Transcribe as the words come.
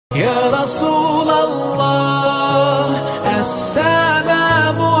يا رسول الله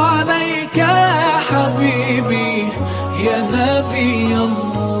السلام عليك يا حبيبي يا نبي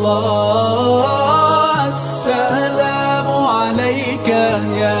الله السلام عليك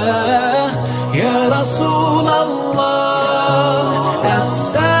يا رسول الله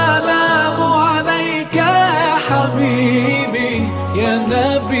السلام عليك يا حبيبي يا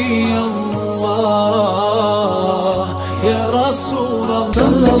نبي الله يا رسول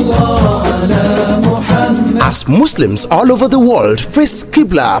الله. As Muslims all over the world face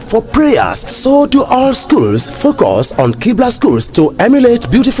Qiblah for prayers, so do all schools focus on Qiblah schools to emulate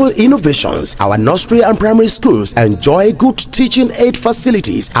beautiful innovations. Our nursery and primary schools enjoy good teaching aid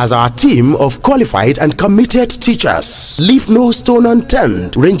facilities as our team of qualified and committed teachers leave no stone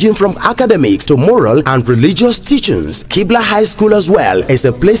unturned, ranging from academics to moral and religious teachings. Qiblah High School as well is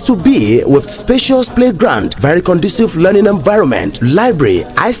a place to be with spacious playground, very conducive learning environment, library,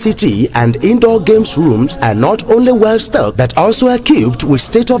 ICT and indoor games rooms are not only well stocked but also equipped with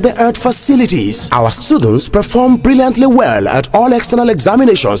state-of-the-art facilities. Our students perform brilliantly well at all external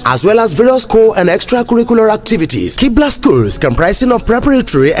examinations as well as various core and extracurricular activities. Qiblah schools, comprising of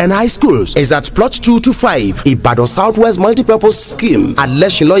preparatory and high schools, is at plot 2 to 5 Ibadan Southwest Multipurpose Scheme at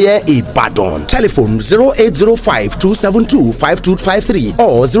Leshinloye, Ibadan. Telephone 0805-272-5253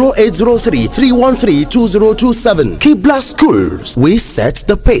 or 0803-313-2027. Qiblah schools, we set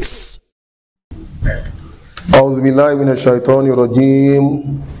the pace. أعوذ بالله من الشيطان الرجيم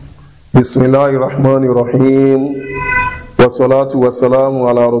بسم الله الرحمن الرحيم والصلاة والسلام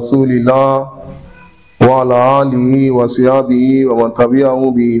على رسول الله وعلى آله وصحبه ومن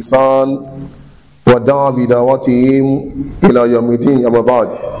تبعهم بإحسان ودعا بدعوتهم إلى يوم الدين. أما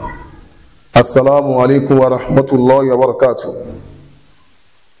بعد، السلام عليكم ورحمة الله وبركاته.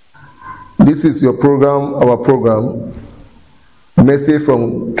 This is your program, our program, Message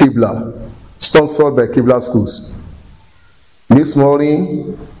from Qiblah, sponsored by Qiblah Schools. This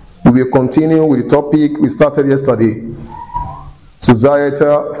morning, we will continue with the topic we started yesterday,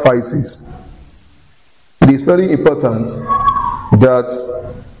 societal vices. It is very important that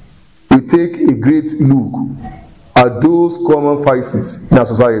we take a great look at those common vices in our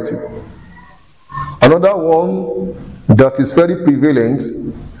society. Another one that is very prevalent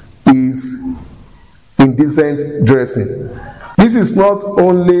is indecent dressing. This is not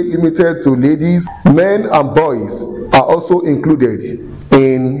only limited to ladies, men and boys are also included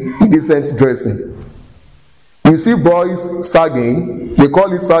in indecent dressing. You see boys sagging, they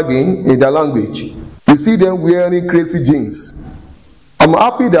call it sagging in their language. You see them wearing crazy jeans. I'm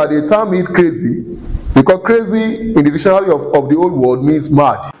happy that they term it crazy because crazy in the dictionary of the old world means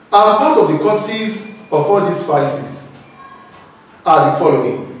mad. And part of the causes of all these vices are the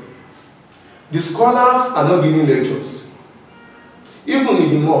following. The scholars are not giving lectures. Even in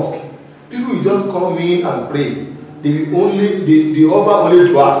the mosque, people will just come in and pray. They offer only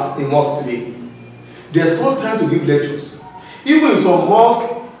du'as in mosque today. There's no time to give lectures. Even in some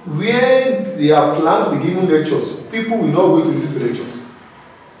mosques where they are planned to be giving lectures, people will not wait to listen to lectures.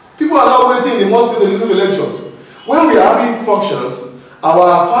 People are not waiting in the mosque to listen to lectures. When we are having functions, our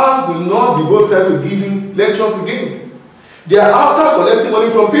affairs do not devote time to giving lectures again. They are after collecting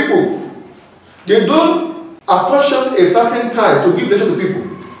money from people. They don't apportion a certain time to give lecture to people,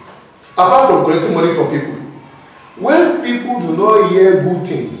 apart from collecting money from people. When people do not hear good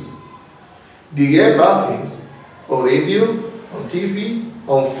things, they hear bad things on radio, on TV,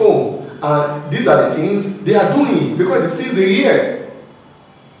 on phone, and these are the things they are doing because the things they hear.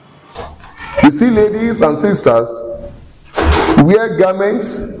 You see ladies and sisters wear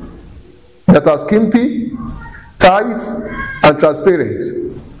garments that are skimpy, tight, and transparent.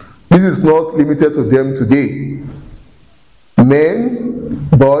 This is not limited to them today. Men,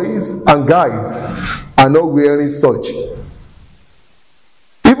 boys, and guys are not wearing such.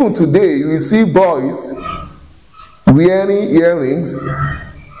 Even today, you will see boys wearing earrings,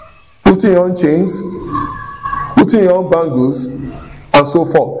 putting on chains, putting on bangles, and so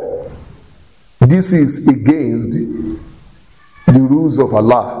forth. This is against the rules of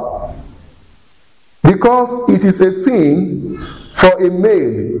Allah. Because it is a sin for a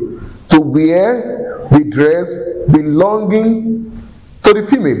male to wear the dress belonging to the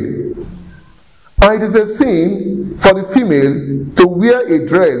female. And it is a sin for the female to wear a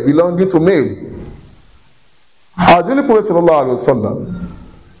dress belonging to male. Our Holy Prophet ﷺ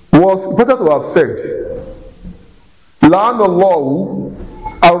was better to have said, La'ana Allahu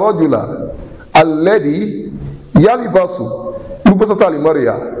ar-rajula alladhi yalibasu lubasata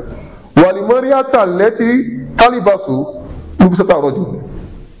al-marya wa al-maryata allati talibasu lubasata ar-rajul.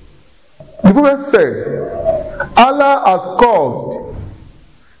 The Prophet said, Allah has caused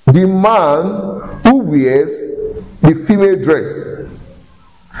the man who wears the female dress,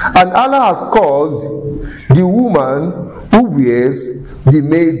 and Allah has caused the woman who wears the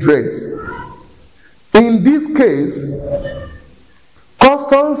male dress. In this case,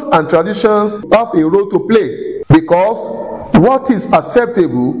 customs and traditions have a role to play, because what is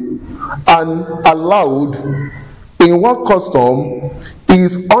acceptable and allowed in one custom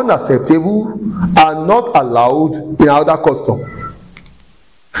is unacceptable and not allowed in another custom.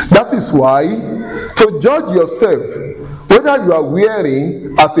 That is why, to judge yourself whether you are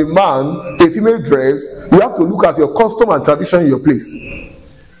wearing as a man a female dress, you have to look at your custom and tradition in your place,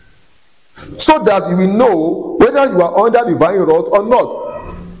 so that you will know whether you are under divine wrath or not.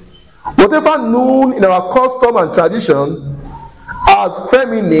 Whatever known in our custom and tradition as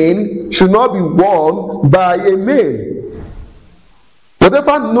feminine should not be worn by a male.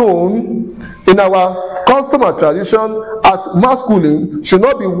 Whatever known in our custom and tradition as masculine should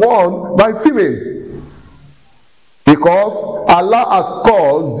not be worn by female. Because Allah has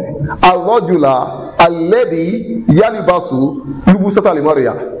caused al-rajula alladhi yalibasu lubusata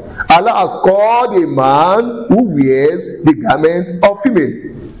al-marya. Allah has called a man who wears the garment of female.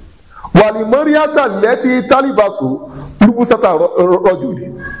 Wal-maryata allati talibasu lubusata rajuli.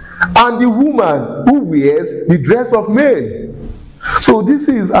 And the woman who wears the dress of male. So this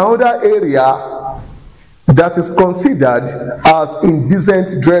is another area that is considered as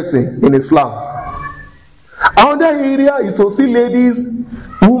indecent dressing in Islam. Another area is to see ladies,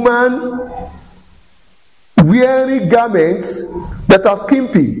 women wearing garments that are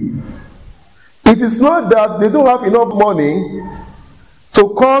skimpy. It is not that they don't have enough money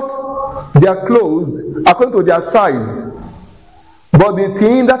to cut their clothes according to their size, but they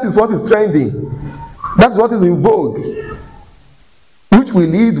think that is what is trending, that's what is in vogue, which will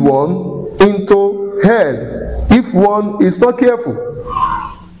lead one into hell if one is not careful.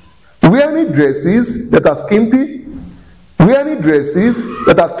 Wearing dresses that are skimpy, wearing dresses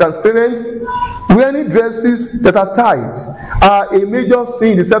that are transparent, wearing dresses that are tight are a major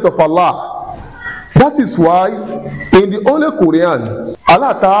sin in the sight of Allah. That is why in the Holy Quran,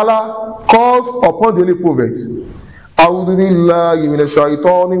 Allah Ta'ala calls upon the Holy Prophet, A'udhu billahi minash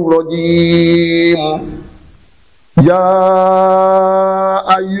shaitanir rajim. Ya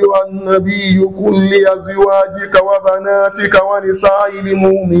ayyuhan nabiyyu qul li azwajika wa banatika wa nisa'il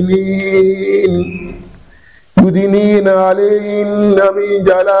mu'minin yudnina alayhinna min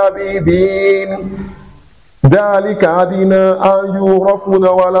jalabibin dhalika adina an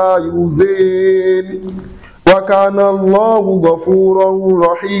yurafuna wa la yuzin wa kana Allahu ghafuran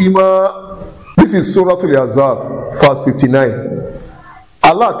rahima. This is Surah Al-Ahzab, verse 59.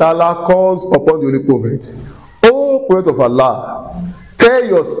 Allah Ta'ala calls upon the Holy Prophet, O Prophet of Allah, tell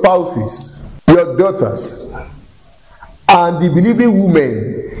your spouses, your daughters, and the believing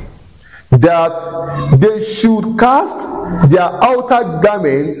women that they should cast their outer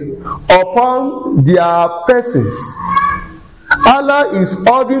garments upon their persons. Allah is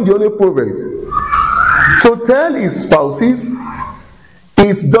ordering the Holy Prophet to tell his spouses,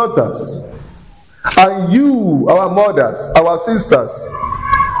 his daughters, and you, our mothers, our sisters,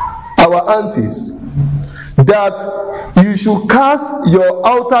 our aunties, that you should cast your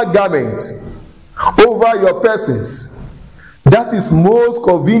outer garment over your persons. That is most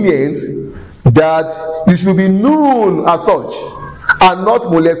convenient, that you should be known as such and not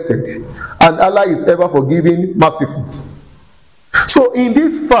molested, and Allah is ever forgiving, merciful. So in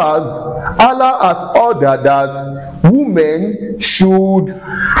this verse, Allah has ordered that women should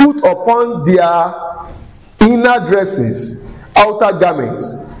put upon their inner dresses, outer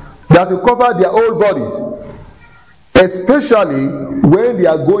garments, that will cover their whole bodies, especially when they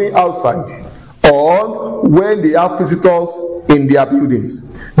are going outside or when they have visitors in their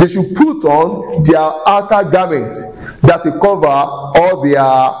buildings. They should put on their outer garments that will cover all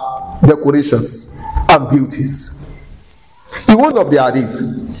their decorations and beauties. In one of the hadith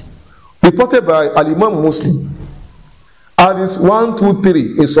reported by Al-Imam Muslim, hadith 123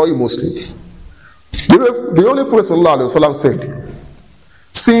 in Sahih Muslim, the Holy Prophet ﷺ said,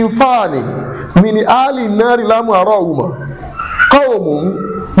 Sinfani min ali nari lamu arahuma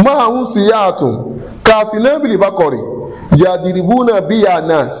qawmun ma'hum siyatun kasinabili bakori yadiribuna biya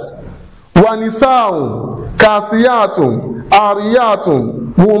nas wa nisaun kasiyatun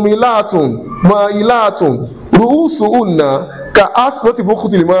ariyatun mumilatun ma'ilatun ru'usuunna ka aswati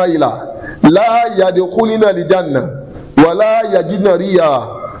bukhtil ma'ila la yadkhuluna lijanna wa la yajidna riya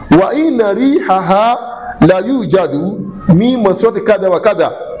wa inna rihaha la yujadu mi maswati kada wa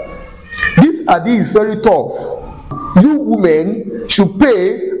kada. This hadith is very tough. You women should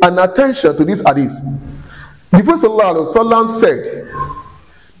pay an attention to this hadith. The Prophet ﷺ said,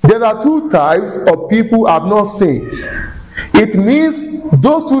 there are two types of people I have not seen. It means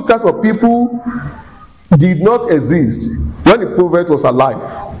those two types of people did not exist when the prophet was alive,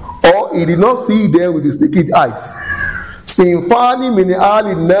 or he did not see them with his naked eyes. Sinfani min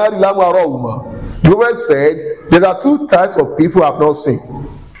ali nari lam arawma. The prophet said there are two types of people I have not seen.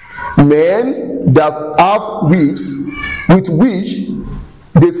 Men that have whips with which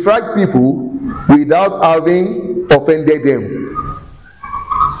they strike people without having offended them.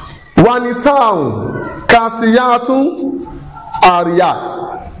 Wanisaun kasiyatun ariyat.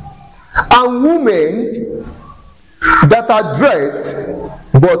 And women that are dressed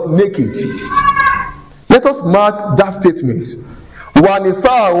but naked. Let us mark that statement.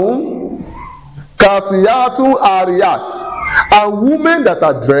 Wanisaun kasiyatun ariyat. And women that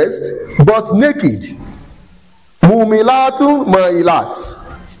are dressed but naked. Mumilatun mailat.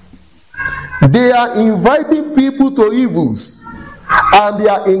 They are inviting people to evils, and they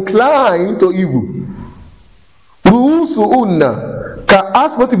are inclined to evil. Ruusuunna ka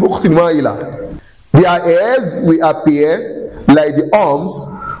asmati bukhtin maila. Their heads will appear like the arms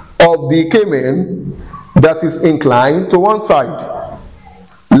of the cayman that is inclined to one side.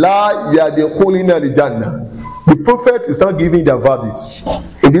 La yadkhuluna al-jannah. The prophet is not giving their verdict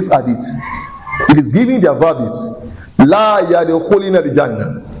in this hadith. It is giving their verdict. La yadkhuluna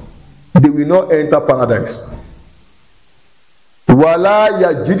al-jannah. They will not enter paradise. Wala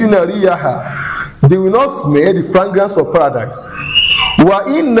yajiduna riyaha. They will not smell the fragrance of paradise. Wa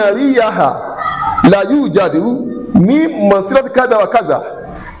inna riyaha la yujadu min masirat kada wa kada.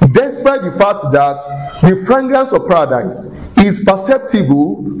 Despite the fact that the fragrance of paradise is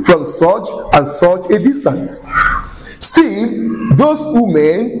perceptible from such and such a distance, still those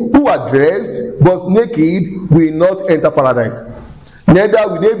women who are dressed but naked will not enter paradise. Neither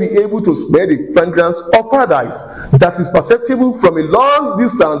will they be able to smell the fragrance of paradise that is perceptible from a long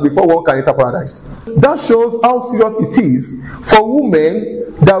distance before one can enter paradise. That shows how serious it is for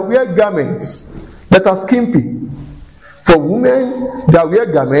women that wear garments that are skimpy, for women that wear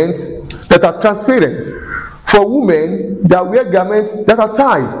garments that are transparent, for women that wear garments that are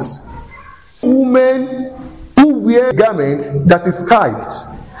tight. Women who wear garments that is tight,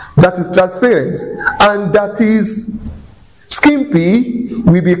 that is transparent, and that is skimpy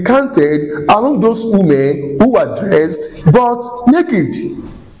will be counted among those women who are dressed but naked.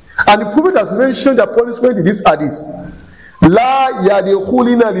 And the prophet has mentioned the punishment in this hadith. La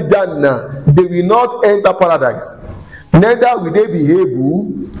yadkhuluna al-jannah. They will not enter paradise. Neither will they be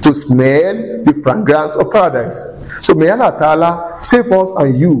able to smell the fragrance of paradise. So may Allah Ta'ala save us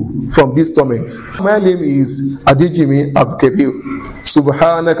and you from this torment. My name is Adijimi Abukebir.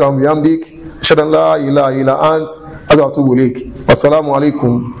 Subhanaka wa bihamdik. Ashhadu an la ilaha illa ant. Atubu ilaik. Wassalamu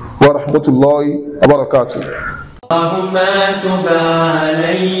alaikum wa rahmatullahi wa barakatuh.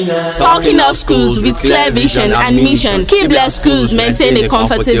 Talking of schools with clear vision and mission, Qiblah schools maintain a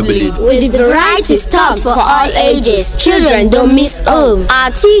comfortable lead. With the variety stocked for all ages, children don't miss home.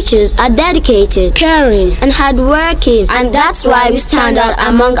 Our teachers are dedicated, caring, and hardworking, and that's why we stand out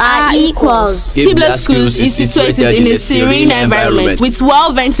among our equals. Qiblah schools is situated in a serene environment with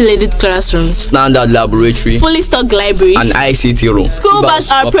well-ventilated classrooms, standard laboratory, fully stocked library, and ICT room. School bus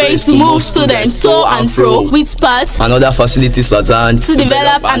operates to move students to and fro with paths and other facilities at hand to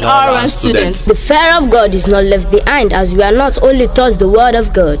develop an all-round student. The fear of God is not left behind, as we are not only taught the word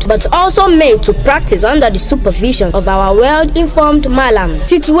of God, but also made to practice under the supervision of our well-informed malams.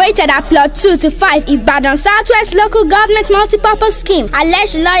 Situated at plot 2 to 5 Ibadan Southwest Local Government Multipurpose Scheme,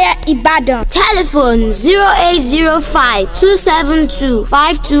 Alesh Lawyer, Ibadan. Telephone 0805 272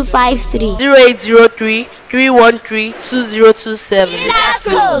 5253 0803 313 2027. Qiblah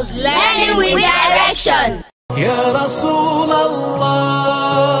schools, learning with direction. يا رسول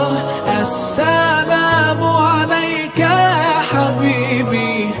الله السلام عليك يا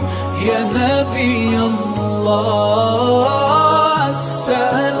حبيبي يا نبي الله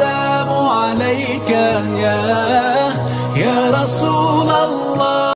السلام عليك يا رسول